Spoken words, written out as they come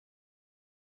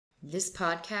This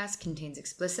podcast contains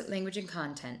explicit language and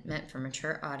content meant for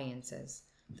mature audiences.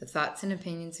 The thoughts and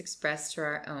opinions expressed are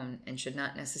our own and should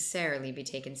not necessarily be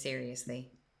taken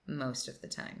seriously, most of the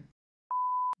time.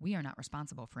 We are not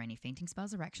responsible for any fainting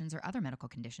spells, erections, or other medical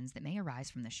conditions that may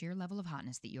arise from the sheer level of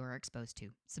hotness that you are exposed to.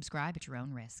 Subscribe at your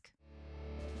own risk.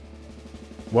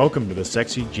 Welcome to the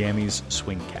Sexy Jammies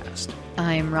Swingcast.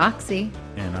 I'm Roxy.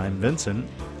 And I'm Vincent.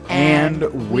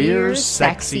 And we're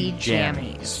Sexy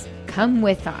Jammies. Come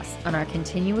with us on our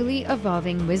continually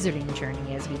evolving wizarding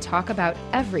journey as we talk about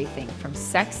everything from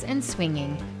sex and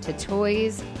swinging to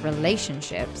toys,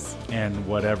 relationships, And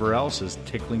whatever else is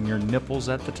tickling your nipples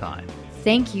at the time.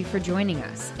 Thank you for joining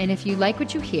us. And if you like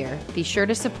what you hear, be sure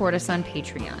to support us on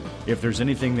Patreon. If there's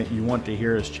anything that you want to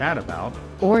hear us chat about,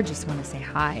 Or just want to say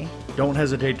hi. don't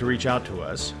hesitate to reach out to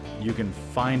us. You can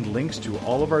find links to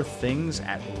all of our things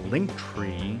at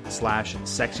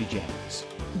linktree/sexyjammies.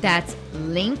 That's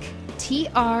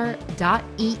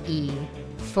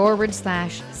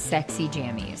linktr.ee/sexy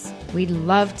jammies. We'd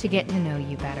love to get to know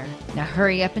you better. Now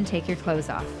hurry up and take your clothes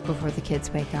off before the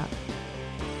kids wake up.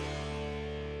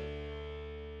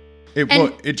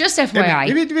 Just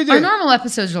FYI, our normal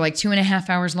episodes are like 2.5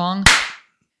 hours long.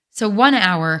 So 1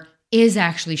 hour is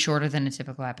actually shorter than a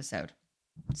typical episode.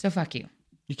 So fuck you.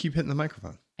 You keep hitting the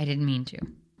microphone. I didn't mean to.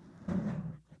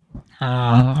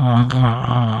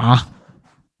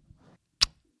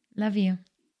 Love you.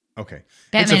 Okay.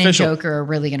 Batman and official. Joker are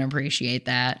really going to appreciate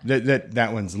that.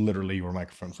 That one's literally your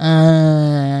microphone.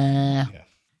 I Yeah.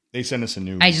 They sent us a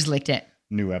new just licked it.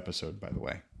 new episode, by the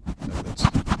way.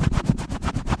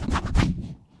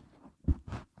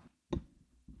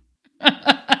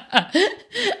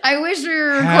 I wish we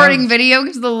were recording video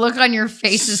because the look on your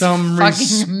face is Some fucking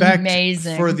respect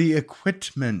amazing. for the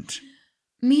equipment.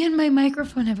 Me and my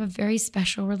microphone have a very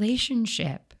special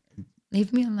relationship.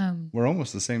 Leave me alone. We're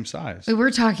almost the same size. We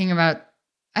were talking about,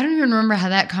 I don't even remember how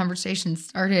that conversation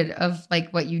started of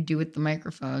like what you do with the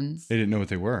microphones. They didn't know what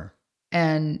they were.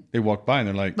 And They walked by and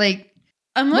they're like,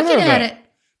 I'm What looking are at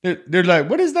that? it. they're like,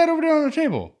 what is that over there on the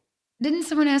table? Didn't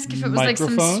someone ask if it was like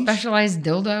some Microphones? specialized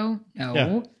dildo? No.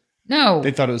 Yeah. No.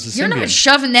 They thought it was a You're Symbian. not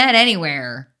shoving that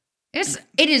anywhere.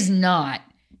 It is not.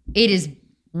 It is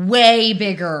way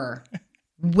bigger.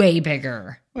 Way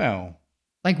bigger. Well,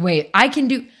 Like, wait, I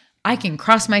can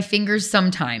cross my fingers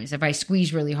sometimes if I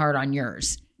squeeze really hard on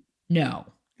yours. No.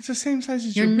 it's the same size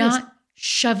as You're your not wrist.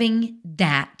 shoving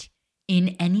that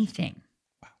in anything.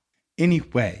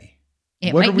 Anyway,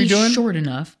 It what might are we be doing? short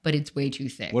enough, but it's way too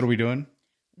thick. What are we doing?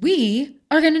 We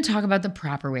are going to talk about the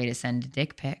proper way to send a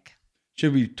dick pic.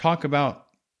 Should we talk about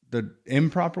the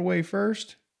improper way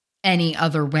first? Any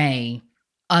other way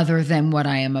other than what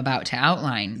I am about to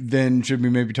outline. Then should we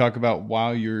maybe talk about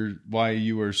why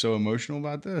you were so emotional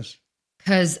about this?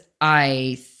 Because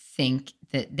I think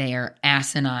that they are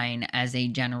asinine as a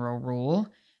general rule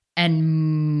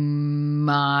and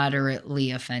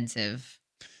moderately offensive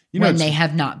when they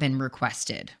have not been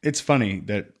requested. It's funny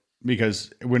that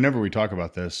because whenever we talk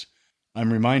about this,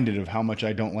 I'm reminded of how much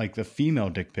I don't like the female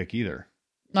dick pic either.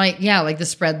 Like the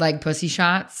spread leg pussy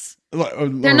shots. Or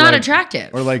They're not like-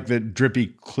 attractive. Or like the drippy,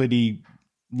 clitty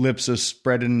lips of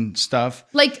spreading stuff.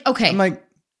 Like, okay. I'm like,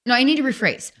 No, I need to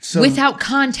rephrase. So- Without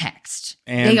context,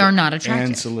 they are not attractive.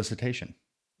 And solicitation.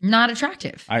 Not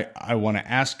attractive. I want to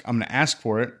ask. I'm going to ask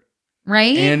for it,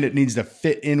 Right? and it needs to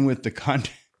fit in with the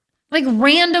content. Like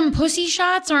random pussy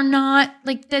shots are not,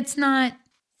 like, that's not,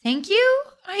 thank you,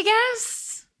 I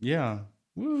guess, Yeah.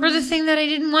 Woo. for the thing that I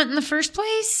didn't want in the first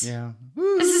place. Yeah.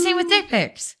 It's the same with dick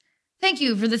pics. Thank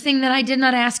you for the thing that I did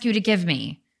not ask you to give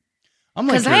me. I'm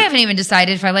like Because I haven't even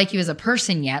decided if I like you as a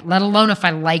person yet, let alone if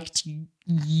I liked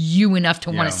you enough to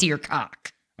want Yeah. to see your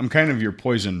cock. I'm kind of your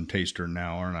poison taster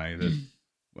now, aren't I? That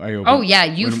I open, Oh, yeah,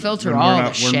 you filter all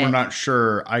the shit. When we're not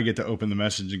sure, I get to open the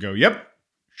message and go, "Yep,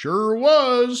 sure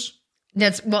was."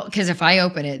 Because if I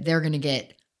open it, they're going to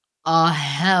get a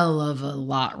hell of a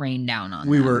lot rained down on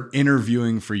We them. were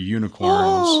interviewing for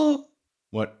unicorns.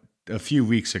 A few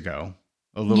weeks ago,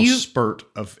 a little spurt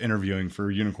of interviewing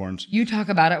for unicorns. You talk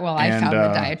about it while I And, found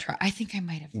the diatribe. I think I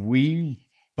might have. We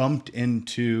bumped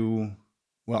into.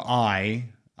 Well, I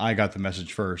got the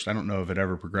message first. I don't know if it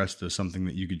ever progressed to something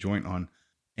that you could join on.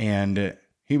 And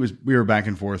we were back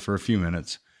and forth for a few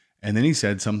minutes. And then he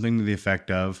said something to the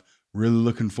effect of, "Really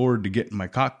looking forward to getting my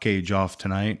cock cage off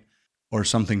tonight," or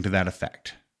something to that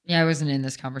effect. Yeah, I wasn't in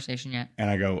this conversation yet. And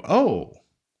I go, "Oh,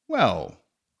 well,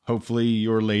 hopefully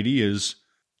your lady is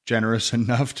generous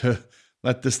enough to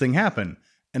let this thing happen."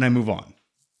 And I move on.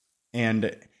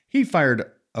 And he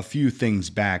fired a few things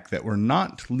back that were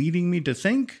not leading me to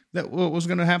think that what was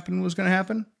going to happen was going to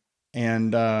happen.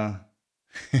 And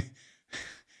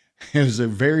It was a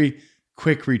very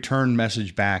quick return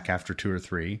message back after 2 or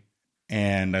 3.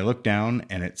 And I looked down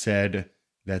and it said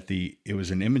that it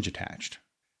was an image attached.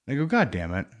 And I go, God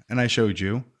damn it. And I showed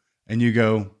you. And you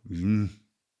go, You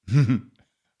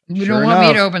don't want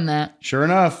me to open that. Sure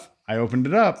enough, I opened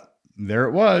it up. There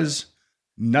it was.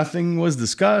 Nothing was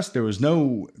discussed. There was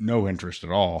no interest at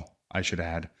all, I should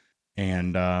add.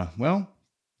 And, well,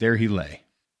 there he lay.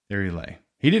 There he lay.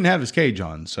 He didn't have his cage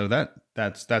on, so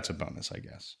that's a bonus, I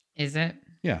guess. Is it?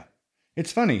 Yeah.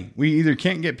 It's funny. We either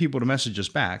can't get people to message us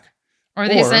back. Or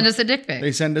they send us a dick pic.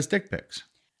 They send us dick pics.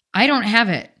 I don't have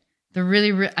it.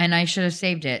 And I should have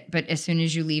saved it, but as soon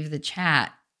as you leave the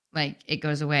chat, like, it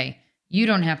goes away. You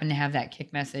don't happen to have that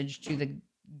kick message to the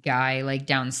guy, like,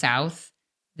 down south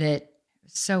that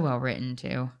was so well written,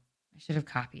 too. I should have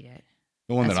copied it.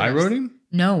 The one that I wrote him?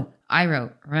 No, I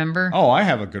wrote. Remember? Oh, I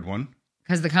have a good one.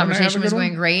 Because the conversation was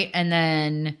going great, and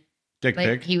then dick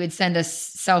pic. He would send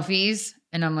us selfies,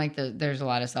 and I'm like, there's a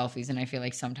lot of selfies, and I feel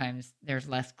like sometimes there's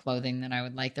less clothing than I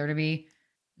would like there to be.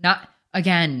 Not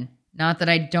that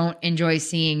I don't enjoy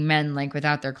seeing men, like,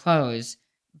 without their clothes,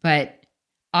 but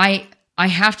I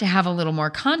have to have a little more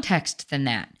context than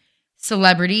that.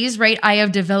 Celebrities, right? I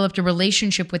have developed a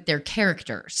relationship with their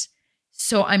characters.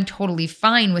 So I'm totally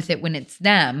fine with it when it's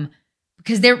them,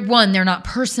 because they're not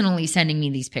personally sending me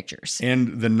these pictures.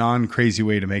 And the non-crazy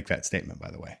way to make that statement,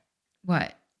 by the way.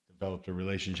 What? Developed a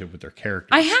relationship with their characters.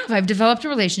 I've developed a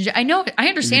relationship. I know. I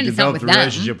understand it's not with them. Developed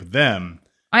a relationship with them.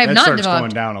 I have not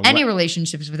developed any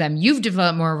relationships with them. You've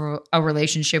developed more of a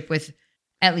relationship with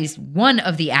at least one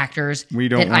of the actors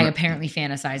I apparently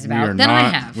fantasize about than I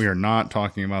have. We are not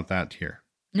talking about that here.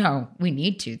 No, we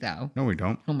need to, though. No, we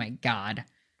don't. Oh, my God.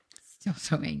 Still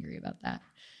so angry about that.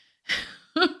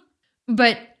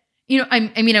 But,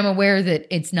 I'm aware that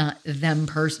it's not them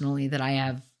personally that I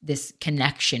have this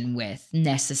connection with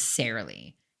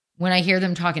necessarily. When I hear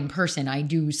them talk in person, I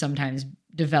do sometimes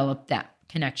develop that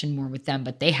connection more with them,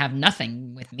 but they have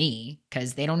nothing with me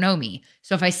because they don't know me.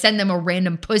 So if I send them a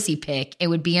random pussy pic, it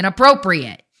would be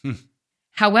inappropriate.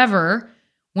 However,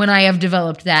 when I have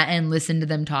developed that and listened to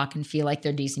them talk and feel like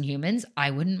they're decent humans, I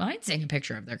wouldn't mind seeing a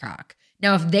picture of their cock.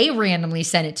 Now, if they randomly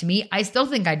sent it to me, I still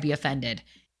think I'd be offended.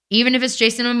 Even if it's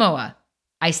Jason Momoa,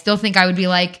 I still think I would be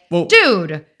like,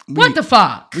 dude, what the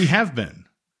fuck? We have been,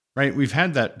 right? We've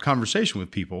had that conversation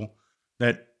with people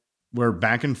that we're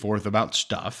back and forth about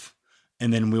stuff.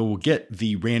 And then we will get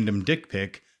the random dick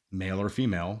pic, male or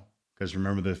female. Because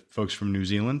remember the folks from New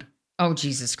Zealand? Oh,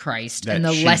 Jesus Christ. And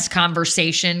the less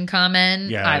conversation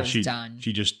comment? Yeah, I was done.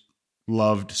 She just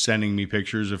loved sending me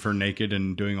pictures of her naked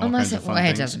and doing all kinds of fun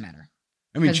things. It doesn't matter.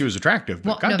 I mean, she was attractive,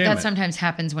 but that sometimes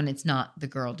happens when it's not the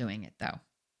girl doing it, though.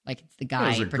 Like, it's the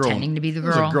guy pretending to be the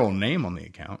girl. There was a girl name on the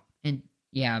account. And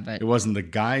but... It wasn't the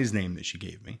guy's name that she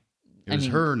gave me. It was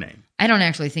her name. I don't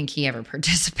actually think he ever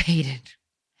participated.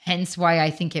 Hence why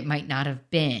I think it might not have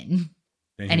been.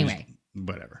 Anyway.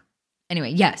 Whatever.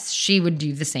 Anyway, yes, she would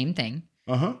do the same thing.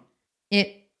 Uh-huh.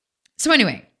 So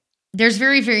anyway, there's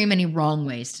very, very many wrong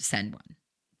ways to send one.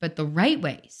 But the right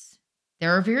ways,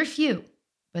 there are very few,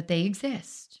 but they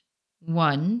exist.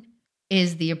 One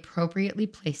is the appropriately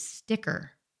placed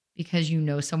sticker because you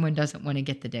know someone doesn't want to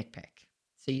get the dick pic.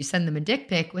 So you send them a dick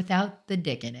pic without the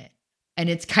dick in it. And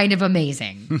it's kind of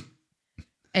amazing.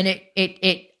 And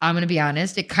it I'm going to be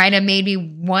honest, it kind of made me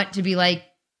want to be like,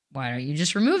 why don't you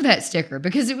just remove that sticker?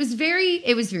 Because it was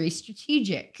very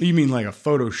strategic. You mean like a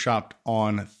photoshopped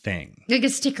on thing? Like a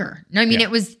sticker. No, I mean,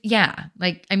 it was,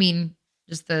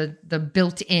 just the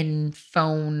built-in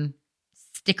phone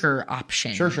sticker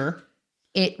option. Sure.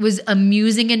 It was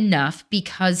amusing enough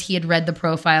because he had read the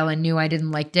profile and knew I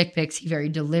didn't like dick pics. He very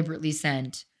deliberately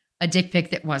sent a dick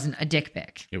pic that wasn't a dick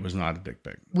pic. It was not a dick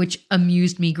pic. Which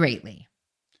amused me greatly.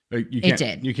 It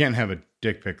did. You can't have a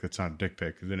dick pic that's not a dick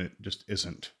pic. Then it just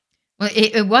isn't. Well,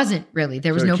 it wasn't really.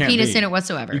 There was no penis in it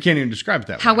whatsoever. You can't even describe it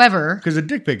that way. However. Because a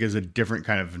dick pic is a different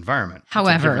kind of environment.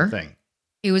 However. It's a different thing.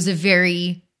 It was a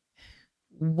very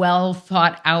well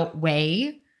thought out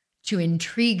way to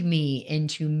intrigue me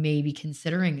into maybe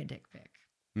considering a dick pic.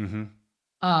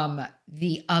 Mm-hmm.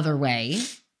 The other way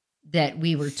that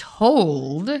we were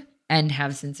told and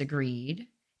have since agreed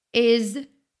is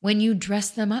when you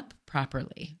dress them up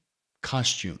properly.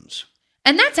 Costumes.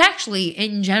 And that's actually,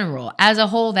 in general, as a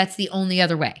whole, that's the only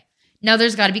other way. Now,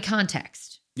 there's got to be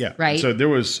context. Yeah. Right? So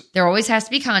there always has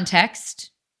to be context.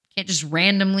 Can't just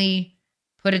randomly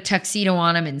put a tuxedo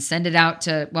on them and send it out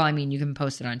to, well, I mean, you can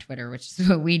post it on Twitter, which is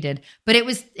what we did. But it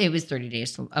was 30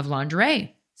 days of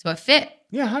lingerie. So it fit.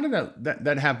 Yeah. How did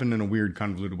that happen in a weird,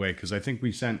 convoluted way? Because I think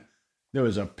there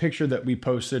was a picture that we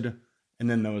posted and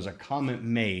then there was a comment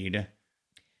made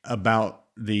about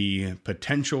the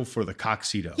potential for the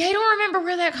Coxedo. Yeah, I don't remember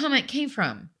where that comment came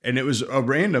from. And it was a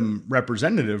random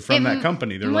representative from that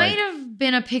company. They're might have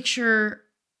been a picture.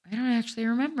 I don't actually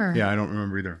remember. Yeah, I don't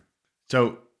remember either.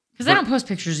 So, because I don't post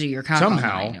pictures of your cock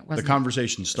somehow online. The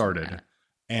conversation started,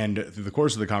 and through the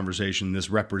course of the conversation, this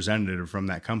representative from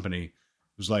that company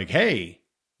was like, "Hey,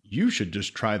 you should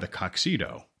just try the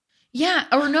Coxedo." Yeah,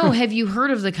 or no, have you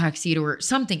heard of the Coxedo or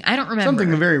something? I don't remember.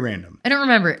 Something very random. I don't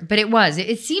remember it, but it was.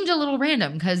 It seemed a little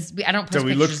random because I don't post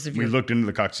pictures of your... We looked into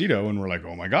the Coxedo and we're like,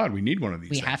 oh my God, we need one of these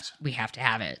things. We have to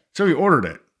have it. So we ordered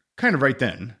it kind of right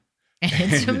then. And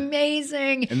it's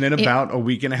amazing. And then about a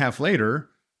week and a half later,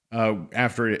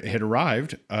 after it had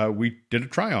arrived, we did a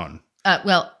try on.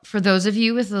 Well, for those of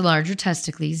you with the larger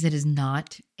testicles, it is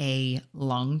not a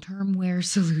long-term wear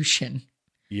solution.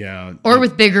 Yeah. Or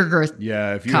with bigger girth.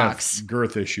 Yeah. If you have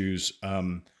girth issues,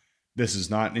 this is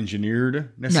not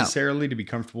engineered necessarily to be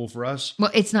comfortable for us.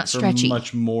 Well, it's not stretchy.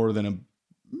 Much more than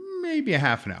maybe a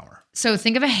half an hour. So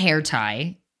think of a hair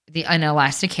tie, an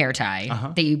elastic hair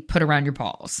tie that you put around your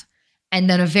balls. And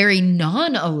then a very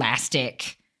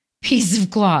non-elastic piece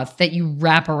of cloth that you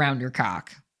wrap around your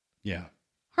cock. Yeah.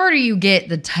 Harder you get,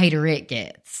 the tighter it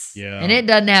gets. Yeah. And it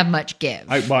doesn't have much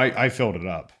give. I filled it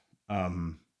up.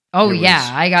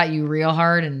 I got you real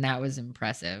hard, and that was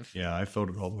impressive. Yeah, I filled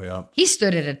it all the way up. He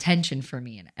stood at attention for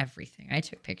me and everything. I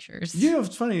took pictures. Yeah,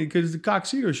 it's funny because the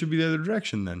Coxedo should be the other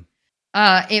direction then.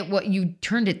 You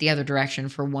turned it the other direction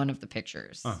for one of the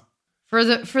pictures. Huh.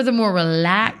 For the more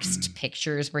relaxed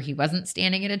pictures where he wasn't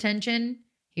standing at attention,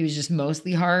 he was just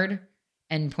mostly hard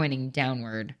and pointing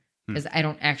downward. Because I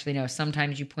don't actually know.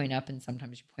 Sometimes you point up and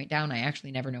sometimes you point down. I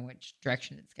actually never know which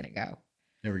direction it's going to go.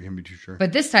 Never can be too sure.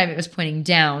 But this time it was pointing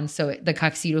down, so the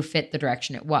Coxedo fit the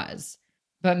direction it was.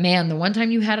 But man, the one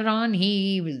time you had it on,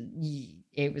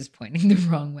 it was pointing the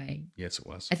wrong way. Yes, it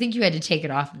was. I think you had to take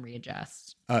it off and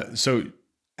readjust. And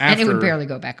it would barely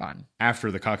go back on.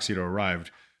 After the Coxedo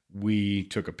arrived, we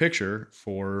took a picture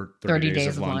for 30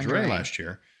 Days of Lingerie last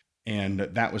year. And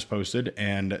that was posted,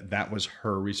 and that was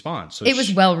her response. So it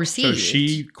was well received. So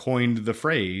she coined the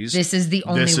phrase, "This is the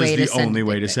only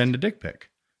way to send a dick pic."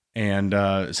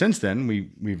 And since then,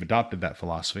 we've adopted that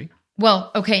philosophy.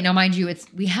 Well, okay, now mind you,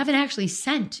 we haven't actually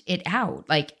sent it out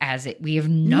we have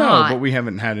not. No, but we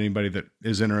haven't had anybody that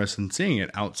is interested in seeing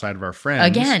it outside of our friends.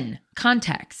 Again,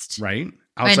 context, right?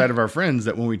 Outside of our friends,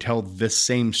 that when we tell this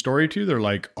same story to, they're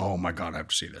like, "Oh my God, I have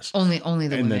to see this." Only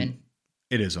the women. Then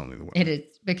it is only the women. It is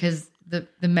because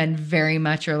the men very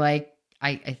much are like,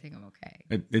 I think I'm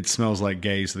okay. It smells like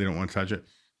gay, so they don't want to touch it.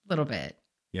 A little bit.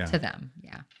 Yeah. To them.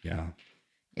 Yeah. Yeah.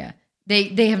 Yeah.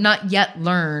 They have not yet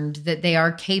learned that they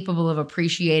are capable of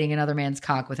appreciating another man's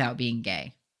cock without being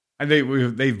gay. And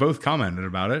they've both commented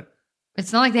about it.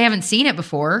 It's not like they haven't seen it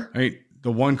before. I mean,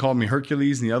 the one called me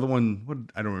Hercules, and the other one,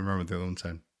 I don't remember what the other one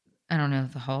said. I don't know,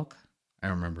 the Hulk. I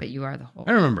don't remember. But you are the Hulk.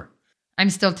 I remember. I'm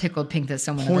still tickled pink that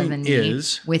someone other than me,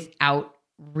 without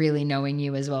really knowing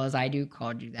you as well as I do,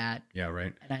 called you that. Yeah,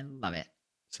 right. And I love it.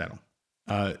 Settle.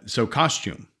 So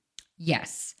costume.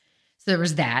 Yes. So there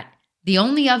was that. The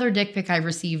only other dick pic I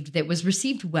received that was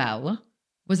received well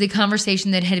was a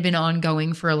conversation that had been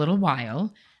ongoing for a little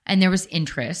while, and there was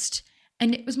interest,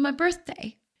 and it was my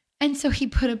birthday. And so he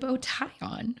put a bow tie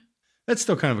on. That's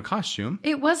still kind of a costume.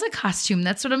 It was a costume.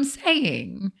 That's what I'm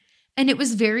saying. And it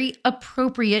was very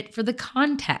appropriate for the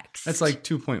context. That's like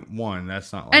 2.1.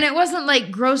 That's not like... And it wasn't like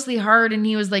grossly hard and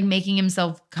he was like making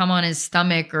himself come on his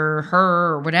stomach or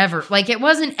her or whatever. Like it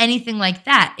wasn't anything like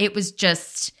that. It was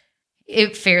just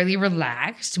a fairly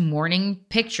relaxed morning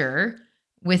picture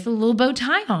with a little bow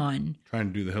tie on. Trying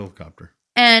to do the helicopter.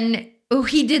 And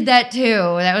he did that too.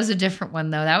 That was a different one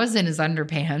though. That was in his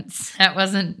underpants. It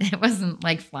wasn't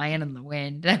like flying in the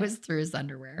wind. That was through his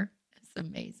underwear. It's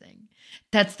amazing.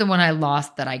 That's the one I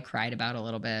lost that I cried about a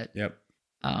little bit. Yep.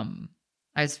 I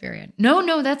was very...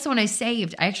 No, that's the one I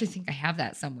saved. I actually think I have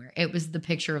that somewhere. It was the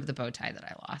picture of the bow tie that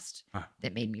I lost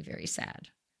that made me very sad.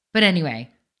 But anyway,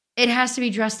 it has to be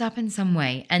dressed up in some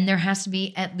way, and there has to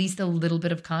be at least a little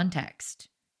bit of context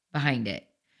behind it.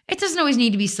 It doesn't always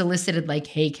need to be solicited like,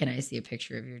 hey, can I see a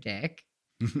picture of your dick?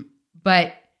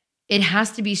 But it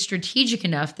has to be strategic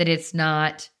enough that it's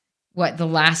not... the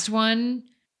last one...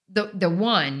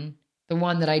 The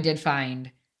one that I did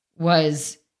find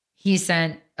was he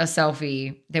sent a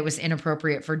selfie that was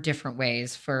inappropriate for different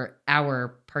ways for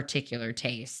our particular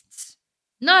tastes.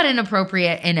 Not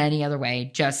inappropriate in any other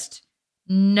way, just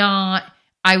not...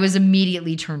 I was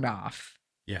immediately turned off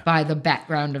by the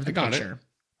background of the picture.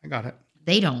 I got it.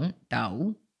 They don't,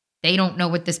 though. They don't know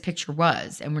what this picture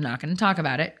was, and we're not going to talk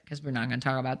about it because we're not going to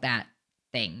talk about that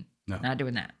thing. No. Not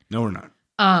doing that. No, we're not.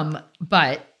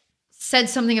 But... said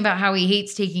something about how he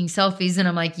hates taking selfies. And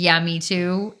I'm like, yeah, me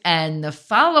too. And the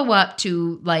follow-up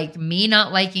to like me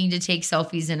not liking to take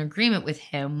selfies in agreement with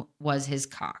him was his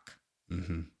cock.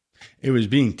 Mm-hmm. It was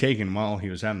being taken while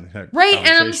he was having that right. And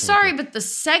I'm sorry, but the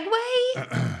segue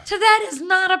to that is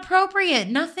not appropriate.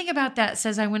 Nothing about that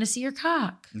says I want to see your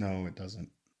cock. No, it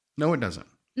doesn't. No, it doesn't.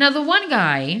 Now, the one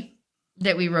guy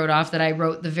that we wrote off, that I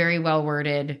wrote the very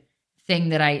well-worded thing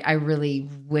that I really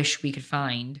wish we could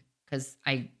find, because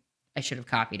I should have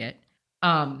copied it.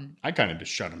 I kind of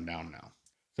just shut him down now.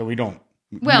 So we don't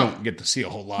get to see a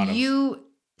whole lot of... You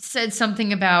said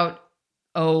something about,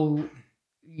 oh,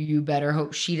 you better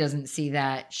hope she doesn't see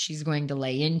that. She's going to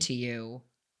lay into you.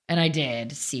 And I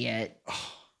did see it.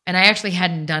 And I actually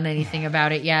hadn't done anything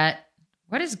about it yet.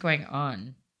 What is going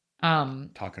on?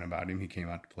 Talking about him, he came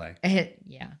out to play.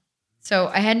 Yeah. So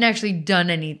I hadn't actually done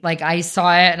any, like I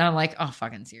saw it and I'm like, oh,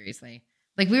 fucking seriously.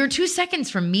 Like we were 2 seconds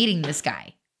from meeting this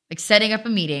guy, like setting up a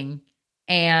meeting,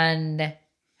 and I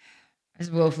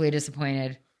was woefully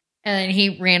disappointed. And then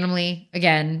he randomly,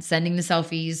 again, sending the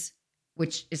selfies,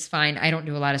 which is fine. I don't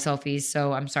do a lot of selfies,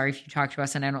 so I'm sorry if you talk to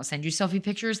us and I don't send you selfie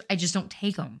pictures. I just don't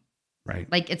take them.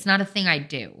 Right. Like it's not a thing I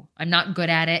do. I'm not good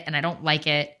at it and I don't like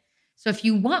it. So if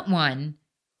you want one,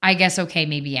 I guess, okay,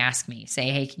 maybe ask me. Say,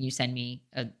 hey, can you send me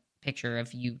a picture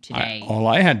of you today? All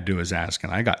I had to do is ask,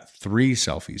 and I got 3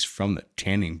 selfies from the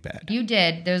tanning bed. You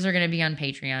did. Those are going to be on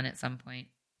Patreon at some point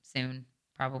soon,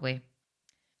 probably.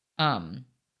 Are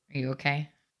you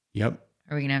okay? Yep.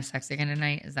 Are we going to have sex again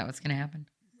tonight? Is that what's going to happen?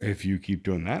 If you keep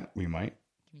doing that, we might.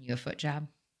 Giving you a foot job?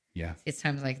 Yeah. It's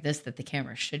times like this that the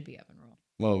camera should be up and rolling.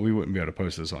 Well, we wouldn't be able to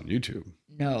post this on YouTube.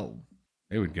 No.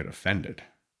 They would get offended.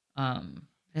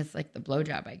 It's like the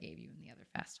blowjob I gave you in the other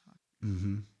fast talk.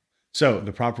 Mm-hmm. So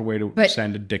the proper way to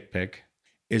send a dick pic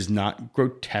is not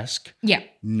grotesque. Yeah.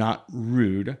 Not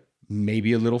rude.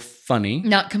 Maybe a little funny.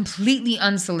 Not completely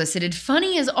unsolicited.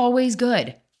 Funny is always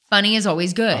good. Funny is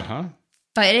always good. Uh-huh.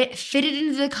 But fit it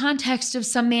into the context of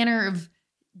some manner of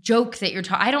joke that you're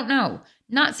talking. I don't know.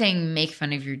 Not saying make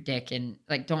fun of your dick and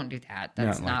like don't do that.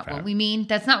 That's not what we mean.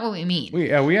 That's not what we mean. We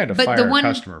had to fire a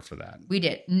customer for that. We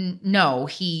did. No,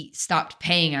 he stopped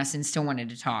paying us and still wanted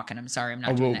to talk. And I'm sorry, I'm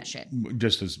not doing that shit.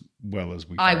 Just as well as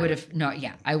we. I would have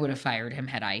I would have fired him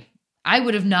had I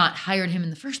would have not hired him in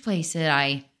the first place had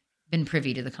I been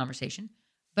privy to the conversation.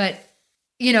 But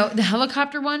you know, the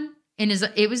helicopter one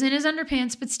it was in his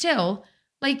underpants, but still,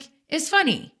 like, it's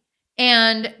funny.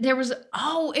 And there was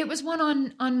it was one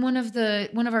on one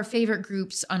of our favorite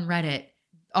groups on Reddit,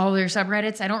 all their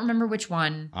subreddits. I don't remember which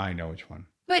one. I know which one.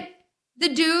 But the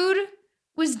dude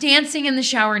was dancing in the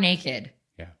shower naked.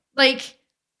 Yeah. Like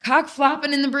cock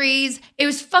flopping in the breeze. It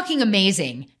was fucking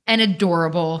amazing and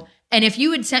adorable. And if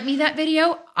you had sent me that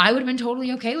video, I would have been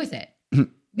totally okay with it.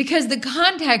 Because the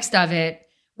context of it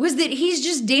was that he's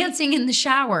just dancing in the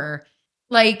shower,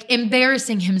 like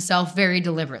embarrassing himself very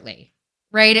deliberately.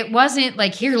 Right? It wasn't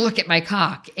like, here, look at my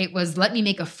cock. It was, let me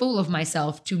make a fool of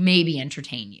myself to maybe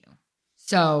entertain you.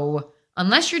 So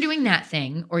unless you're doing that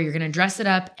thing, or you're going to dress it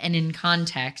up and in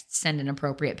context, send an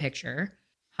appropriate picture,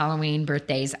 Halloween,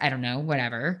 birthdays, I don't know,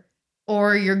 whatever,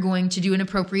 or you're going to do an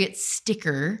appropriate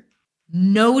sticker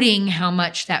noting how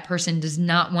much that person does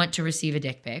not want to receive a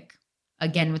dick pic,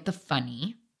 again with the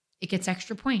funny, it gets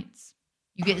extra points.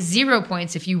 You get 0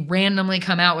 points if you randomly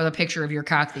come out with a picture of your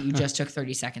cock that you just took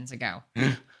 30 seconds ago.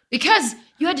 Because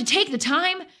you had to take the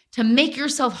time to make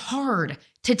yourself hard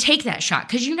to take that shot.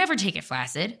 Because you never take it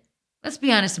flaccid. Let's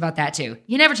be honest about that too.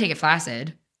 You never take it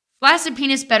flaccid. Flaccid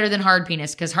penis better than hard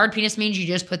penis. Because hard penis means you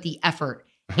just put the effort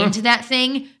into that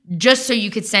thing just so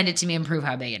you could send it to me and prove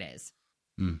how big it is.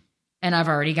 And I've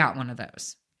already got one of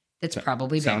those. That's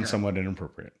probably bigger. Sounds somewhat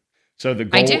inappropriate. So the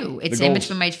goal, I do. It's in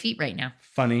between my feet right now.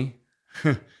 Funny.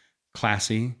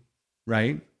 Classy,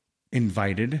 right?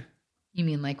 Invited. You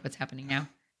mean like what's happening now?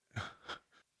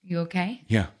 You okay?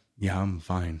 Yeah, I'm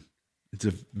fine.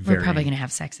 We're probably gonna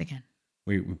have sex again.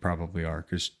 We probably are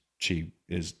because she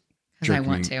is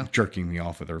jerking me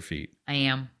off with her feet. I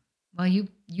am. Well, you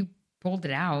pulled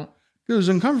it out. It was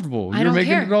uncomfortable. You're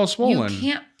making it all swollen. You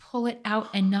can't pull it out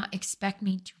and not expect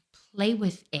me to play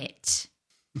with it.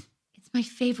 It's my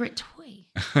favorite toy.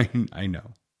 I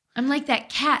know. I'm like that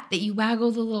cat that you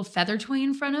waggle the little feather toy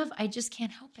in front of. I just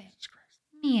can't help it.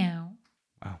 Meow.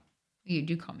 Wow. You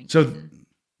do call me. So kitten.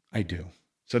 I do.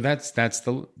 So that's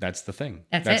the thing.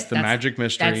 That's the magic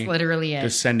mystery. That's literally it.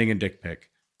 Just sending a dick pic.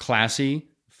 Classy,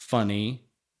 funny,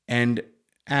 and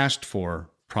asked for,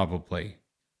 probably.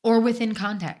 Or within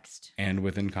context. And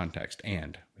within context.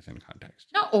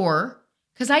 No,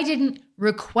 because I didn't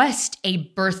request a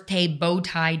birthday bow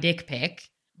tie dick pic.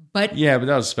 But yeah, but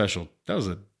that was special. That was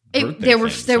a There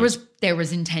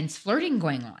was intense flirting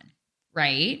going on,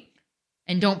 right?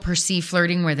 And don't perceive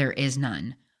flirting where there is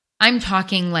none. I'm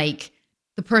talking like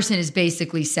the person has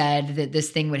basically said that this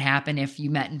thing would happen if you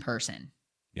met in person.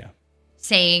 Yeah.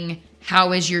 Saying,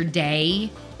 how is your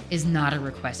day is not a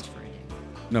request for a dick.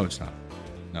 No, it's not.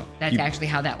 No. That's actually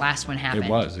how that last one happened. It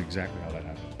was exactly how that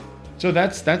happened. So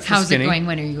that's the How's skinny. It going?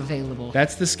 When are you available?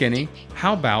 That's the skinny.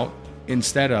 How about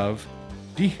instead of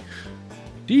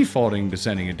defaulting to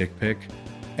sending a dick pic,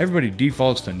 everybody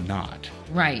defaults to not.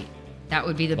 Right. That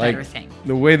would be the better thing.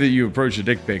 The way that you approach a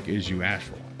dick pic is you ask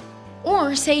for one.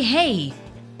 Or say, hey,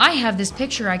 I have this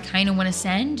picture I kind of want to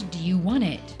send. Do you want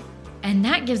it? And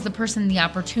that gives the person the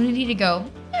opportunity to go,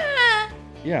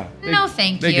 yeah. No,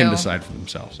 thank you. They can decide for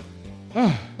themselves.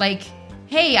 Like,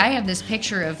 hey, I have this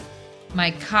picture of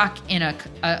my cock in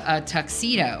a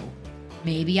tuxedo.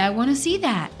 Maybe I want to see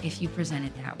that if you present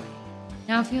it that way.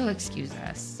 Now, if you'll excuse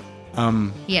us,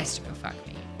 he has to go fuck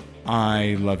me.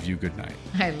 I love you. Good night.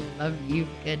 I love you.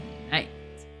 Good night.